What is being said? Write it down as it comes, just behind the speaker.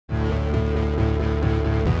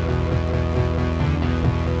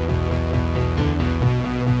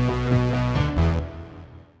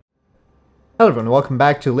Hello everyone, welcome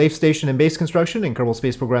back to Laythe Station and Base Construction in Kerbal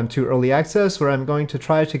Space Program 2 Early Access, where I'm going to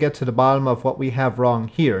try to get to the bottom of what we have wrong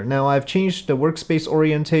here. Now, I've changed the workspace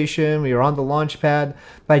orientation, we are on the launch pad,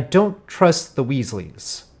 but I don't trust the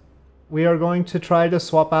Weasleys. We are going to try to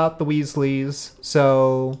swap out the Weasleys,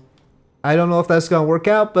 so I don't know if that's going to work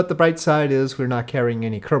out, but the bright side is we're not carrying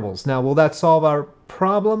any Kerbals. Now, will that solve our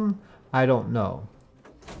problem? I don't know.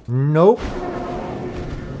 Nope.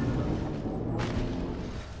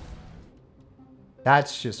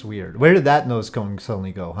 That's just weird. Where did that nose cone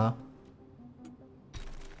suddenly go, huh?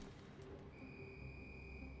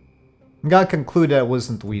 I'm gonna conclude that it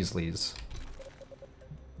wasn't the Weasleys.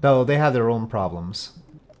 Though they have their own problems.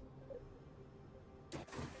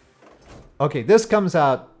 Okay, this comes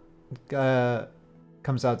out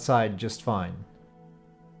comes outside just fine.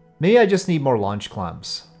 Maybe I just need more launch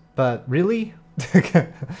clamps. But really?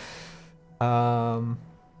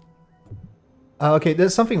 Okay,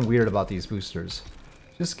 there's something weird about these boosters.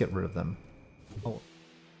 Just get rid of them. Oh.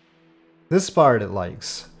 This part it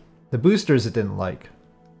likes. The boosters it didn't like.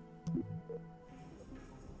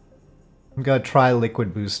 I'm gonna try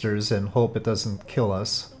liquid boosters and hope it doesn't kill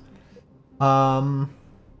us. What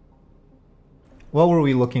were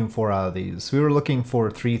we looking for out of these? We were looking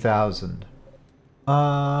for 3,000.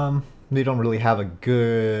 We don't really have a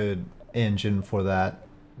good engine for that.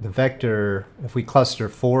 The vector, if we cluster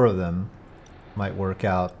 4 of them, might work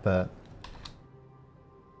out, but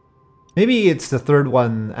maybe it's the third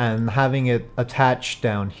one and having it attached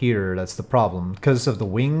down here that's the problem because of the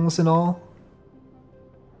wings and all.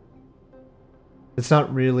 It's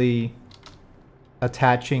not really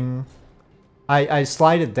attaching. I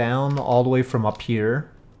slide it down all the way from up here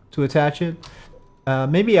to attach it.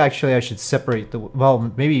 Maybe actually I should separate the,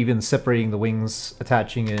 well, maybe even separating the wings,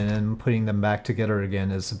 attaching it and putting them back together again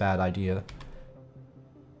is a bad idea.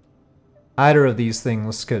 Either of these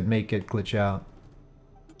things could make it glitch out.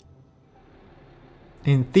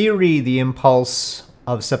 In theory, the impulse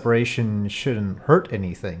of separation shouldn't hurt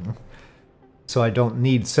anything, so I don't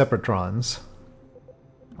need separatrons.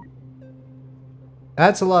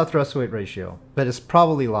 That's a lot of thrust weight ratio, but it's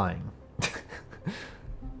probably lying.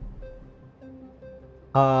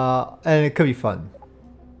 And it could be fun.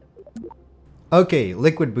 Okay,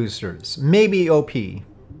 liquid boosters. Maybe OP.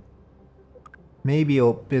 Maybe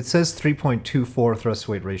it says 3.24 thrust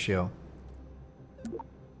weight ratio.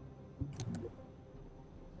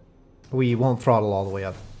 We won't throttle all the way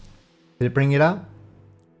up. Did it bring it out?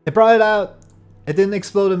 It brought it out! It didn't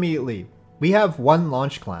explode immediately. We have 1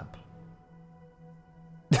 launch clamp.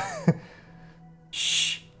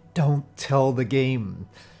 Shh! Don't tell the game.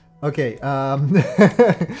 Okay,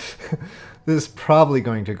 this is probably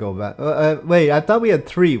going to go bad. Wait, I thought we had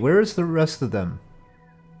 3. Where's the rest of them?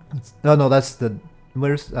 Oh no, that's the...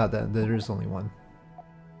 Where's... there is only 1.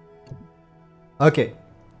 Okay.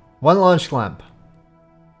 1 launch clamp.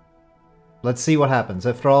 Let's see what happens.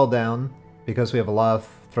 I throttle down, because we have a lot of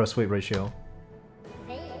thrust weight ratio.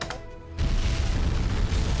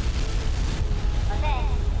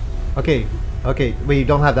 Okay, okay, we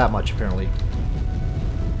don't have that much apparently.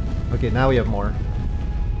 Okay, now we have more.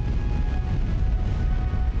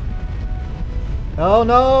 Oh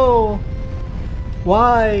no!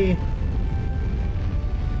 Why?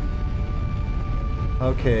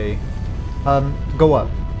 Okay. Go up.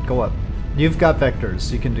 Go up. You've got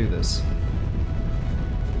vectors. You can do this.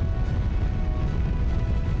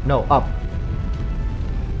 No, up.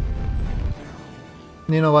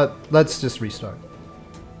 You know what? Let's just restart.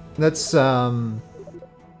 Let's,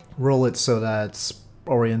 roll it so that it's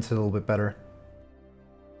oriented a little bit better.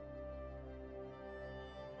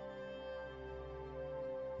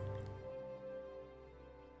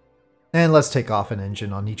 And let's take off an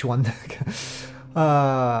engine on each one.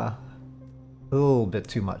 A little bit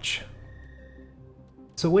too much.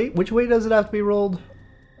 So wait, which way does it have to be rolled?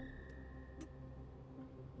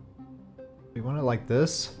 We want it like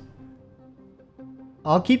this?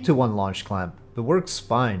 I'll keep to 1 launch clamp. It works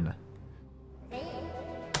fine.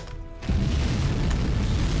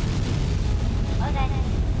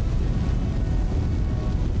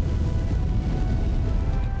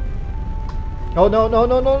 Oh no no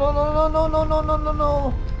no no no no no no no no no no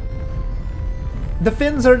no! The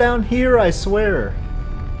fins are down here, I swear!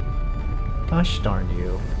 Gosh darn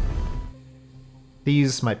you.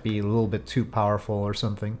 These might be a little bit too powerful or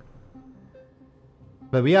something.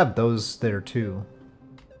 But we have those there too.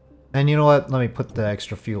 And you know what? Let me put the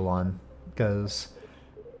extra fuel on, because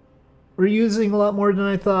we're using a lot more than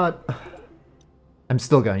I thought. I'm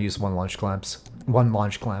still gonna use 1 launch clamps. 1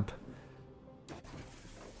 launch clamp.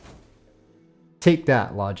 Take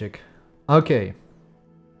that, logic. Okay.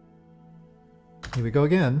 Here we go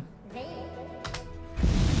again.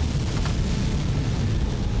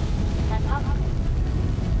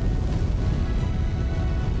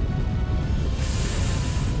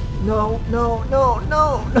 No, no, no,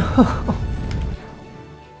 no, no!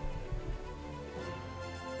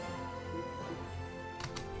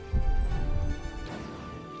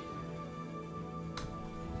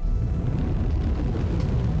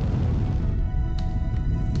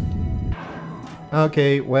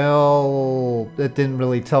 Okay, well, it didn't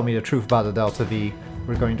really tell me the truth about the Delta V.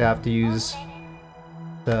 We're going to have to use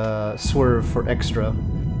the swerve for extra.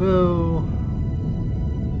 Whoa.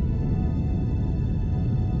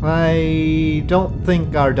 I don't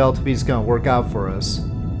think our Delta V is going to work out for us.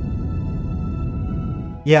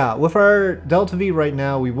 Yeah, with our Delta V right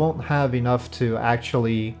now, we won't have enough to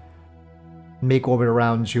actually make orbit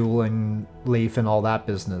around Joule and Laythe and all that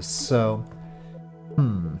business, so...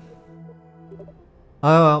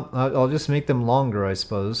 Oh, well, I'll just make them longer, I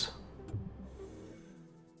suppose.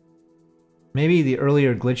 Maybe the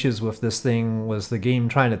earlier glitches with this thing was the game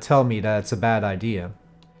trying to tell me that it's a bad idea.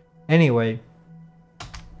 Anyway.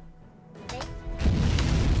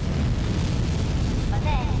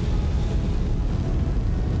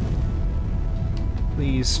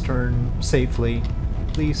 Please turn safely.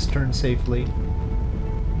 Please turn safely.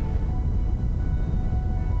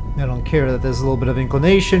 I don't care that there's a little bit of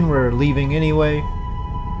inclination, we're leaving anyway.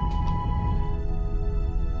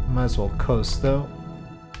 Might as well coast though.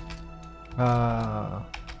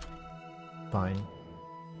 Fine.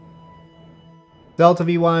 Delta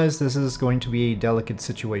V wise, this is going to be a delicate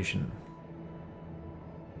situation.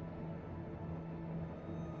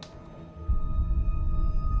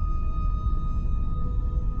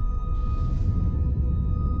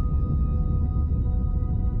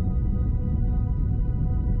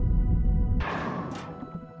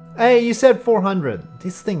 Hey, you said 400.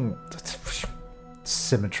 This thing...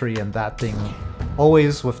 Symmetry and that thing.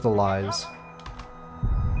 Always with the lies.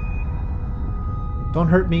 Don't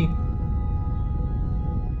hurt me.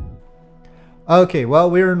 Okay,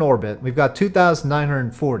 well, we're in orbit. We've got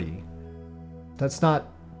 2,940. That's not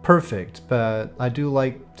perfect, but I do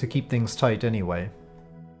like to keep things tight anyway.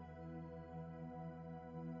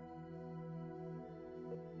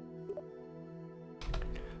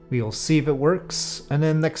 We'll see if it works, and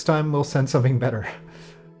then next time we'll send something better.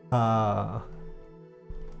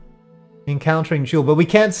 Encountering Joule, but we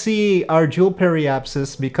can't see our Joule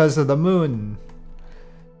periapsis because of the moon.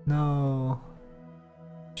 No.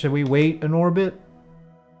 Should we wait in orbit?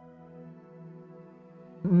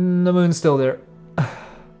 The moon's still there.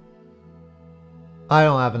 I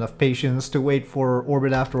don't have enough patience to wait for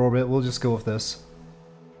orbit after orbit. We'll just go with this.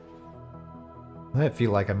 I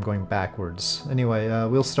feel like I'm going backwards. Anyway,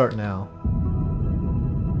 we'll start now.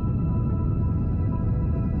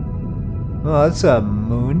 Oh, that's a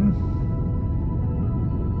moon.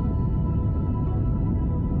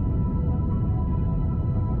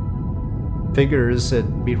 Figures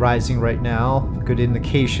it'd be rising right now. Good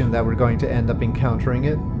indication that we're going to end up encountering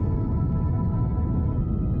it.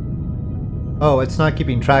 Oh, it's not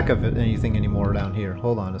keeping track of anything anymore down here.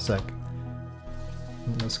 Hold on a sec.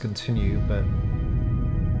 Let's continue, but...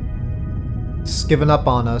 it's given up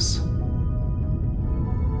on us.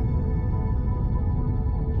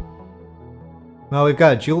 Well, we've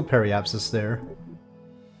got a Joule periapsis there.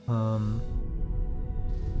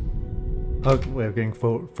 Okay, we're getting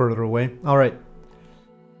further away. Alright.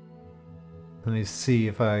 Let me see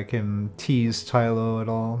if I can tease Tylo at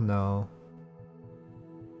all. No.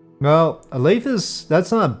 Well, Laythe is...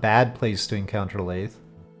 that's not a bad place to encounter Laythe.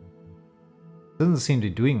 Doesn't seem to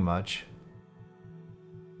be doing much.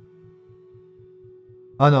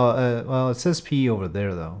 Oh no, well it says P over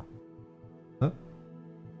there though. Huh?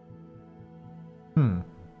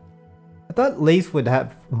 I thought Laythe would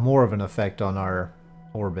have more of an effect on our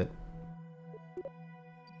orbit.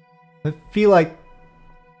 I feel like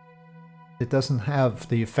it doesn't have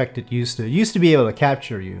the effect it used to. It used to be able to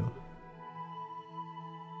capture you.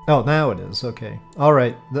 Oh, now it is. Okay.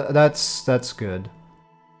 Alright, that's good.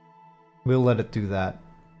 We'll let it do that.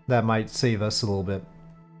 That might save us a little bit.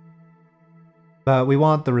 But we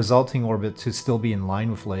want the resulting orbit to still be in line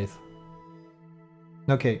with Laythe.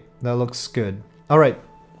 Okay, that looks good. Alright.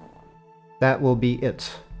 That will be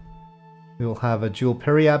it. We will have a Joule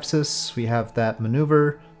periapsis. We have that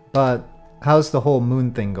maneuver. But how's the whole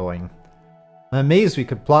moon thing going? I'm amazed we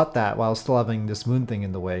could plot that while still having this moon thing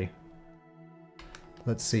in the way.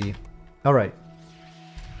 Let's see. Alright.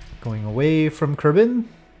 Going away from Kerbin.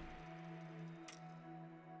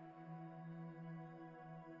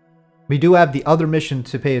 We do have the other mission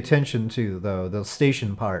to pay attention to, though, the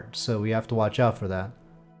station part, so we have to watch out for that.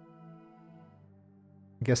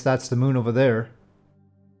 I guess that's the moon over there.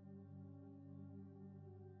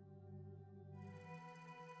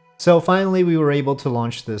 So finally we were able to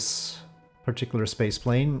launch this particular space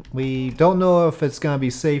plane. We don't know if it's going to be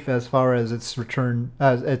safe as far as its return,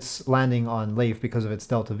 its landing on Laythe because of its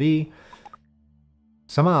delta V.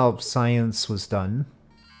 Somehow science was done.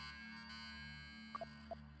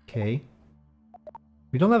 Okay.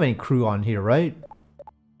 We don't have any crew on here, right?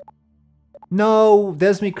 No!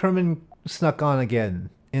 Desmi Kerman snuck on again.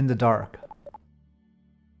 In the dark.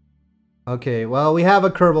 Okay, well, we have a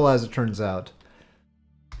Kerbal as it turns out.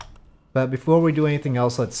 But before we do anything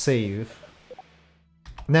else, let's save.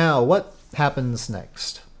 Now, what happens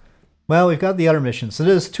next? Well, we've got the other mission. So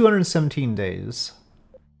this is 217 days.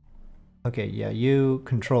 Okay, yeah, you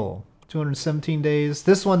control. 217 days.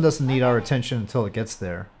 This one doesn't need our attention until it gets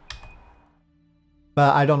there.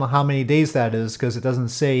 But I don't know how many days that is because it doesn't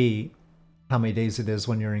say how many days it is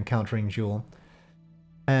when you're encountering Joule.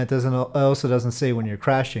 And it also doesn't say when you're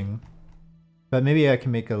crashing. But maybe I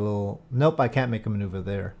can make a little... Nope, I can't make a maneuver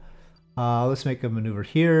there. Let's make a maneuver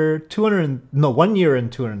here. 1 year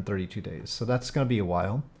and 232 days. So that's going to be a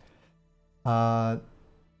while. I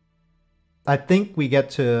think we get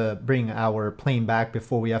to bring our plane back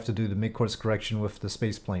before we have to do the mid-course correction with the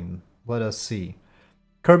space plane. Let us see.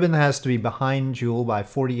 Kerbin has to be behind Joule by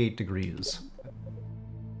 48 degrees.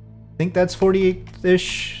 I think that's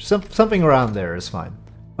 48-ish. Something around there is fine.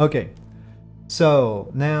 Okay. So,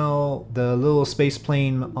 now the little space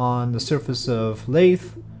plane on the surface of Laythe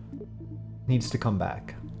needs to come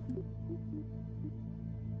back.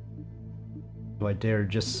 Do I dare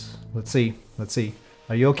just... Let's see. Let's see.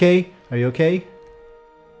 Are you okay? Are you okay?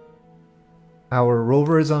 Our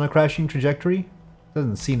rover is on a crashing trajectory?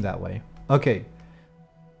 Doesn't seem that way. Okay.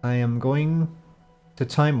 I am going to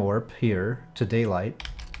time warp here to daylight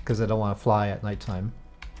because I don't want to fly at nighttime.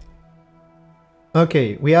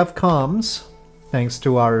 Okay, we have comms thanks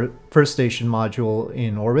to our first station module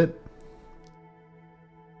in orbit.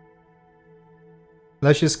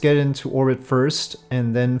 Let's just get into orbit first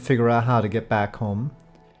and then figure out how to get back home.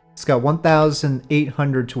 It's got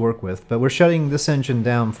 1,800 to work with, but we're shutting this engine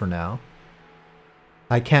down for now.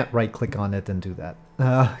 I can't right-click on it and do that.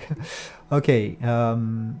 Okay,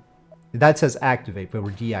 that says activate, but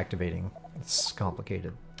we're deactivating. It's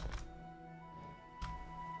complicated.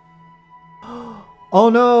 Oh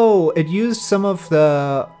no! It used some of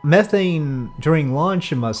the methane during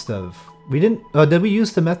launch, it must have. We didn't... did we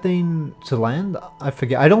use the methane to land? I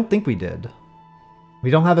forget. I don't think we did. We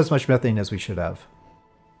don't have as much methane as we should have.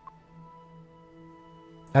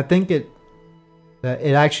 I think it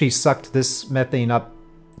actually sucked this methane up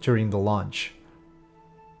during the launch.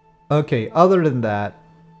 Okay, other than that...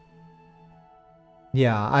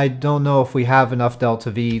 Yeah, I don't know if we have enough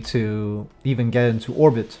delta V to even get into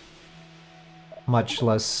orbit. Much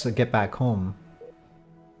less get back home.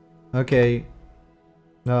 Okay.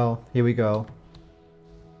 No, here we go.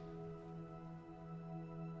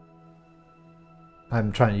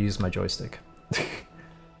 I'm trying to use my joystick.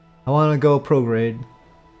 I want to go prograde.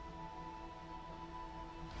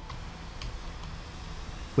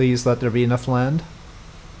 Please let there be enough land.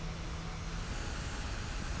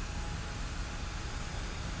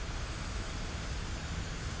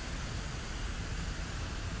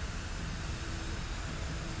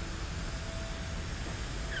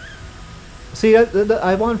 See,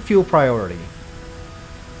 I want fuel priority.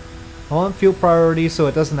 I want fuel priority so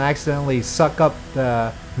it doesn't accidentally suck up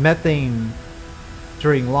the methane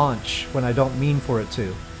during launch when I don't mean for it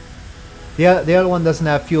to. The other one doesn't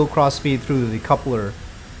have fuel cross-feed through the decoupler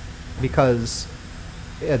because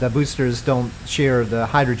the boosters don't share the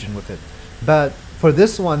hydrogen with it. But for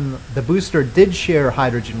this one, the booster did share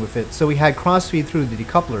hydrogen with it, so we had cross-feed through the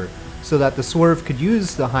decoupler so that the swerve could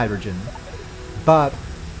use the hydrogen. But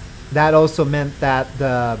that also meant that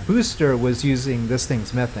the booster was using this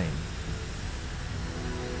thing's methane.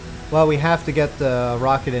 Well, we have to get the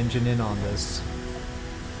rocket engine in on this.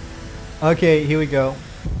 Okay, here we go.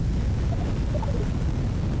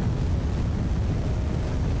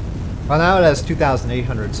 Well, now it has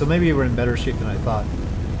 2,800, so maybe we're in better shape than I thought.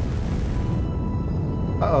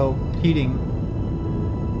 Uh-oh, heating.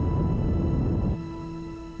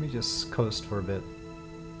 Let me just coast for a bit.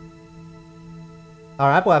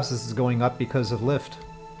 Our apoapsis is going up because of lift.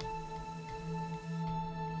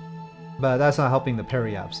 But that's not helping the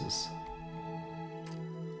periapsis.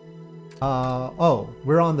 Oh,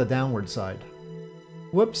 we're on the downward side.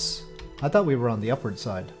 Whoops. I thought we were on the upward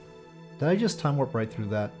side. Did I just time warp right through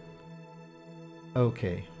that?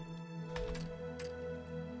 Okay.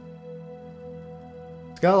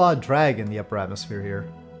 It's got a lot of drag in the upper atmosphere here.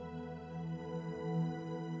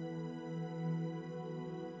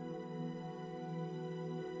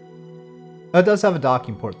 Oh, it does have a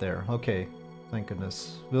docking port there. Okay. Thank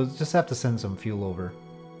goodness. We'll just have to send some fuel over.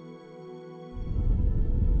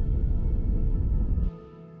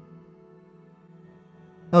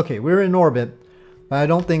 Okay, we're in orbit, but I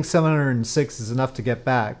don't think 706 is enough to get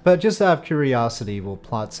back. But just out of curiosity, we'll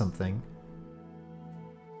plot something.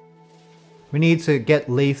 We need to get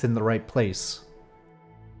Laythe in the right place.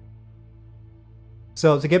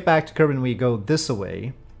 So to get back to Kerbin, we go this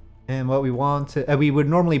way. And what we want to... we would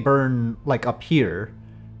normally burn, like, up here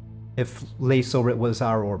if Laythe's orbit was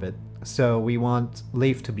our orbit. So we want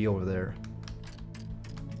Laythe to be over there.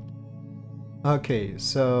 Okay,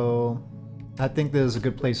 so... I think this is a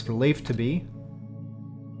good place for Laythe to be.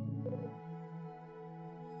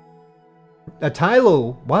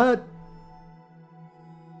 Tylo! What?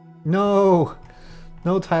 No!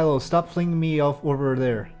 No, Tylo, stop flinging me off over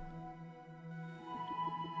there.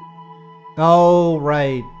 Oh,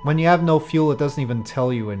 right. When you have no fuel, it doesn't even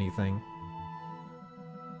tell you anything.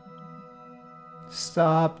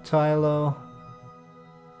 Stop, Tylo.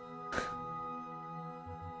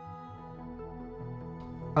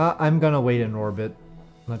 I'm gonna wait in orbit.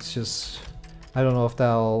 Let's just... I don't know if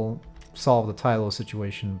that'll solve the Tylo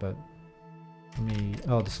situation, but...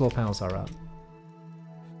 Oh, the slow panels are out.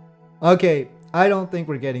 Okay, I don't think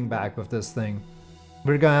we're getting back with this thing.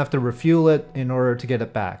 We're gonna have to refuel it in order to get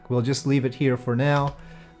it back. We'll just leave it here for now.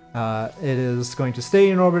 It is going to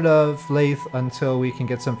stay in orbit of Laythe until we can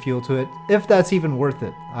get some fuel to it. If that's even worth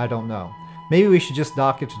it, I don't know. Maybe we should just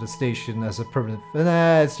dock it to the station as a permanent...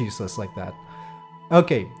 Nah, it's useless like that.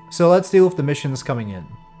 Okay, so let's deal with the missions coming in.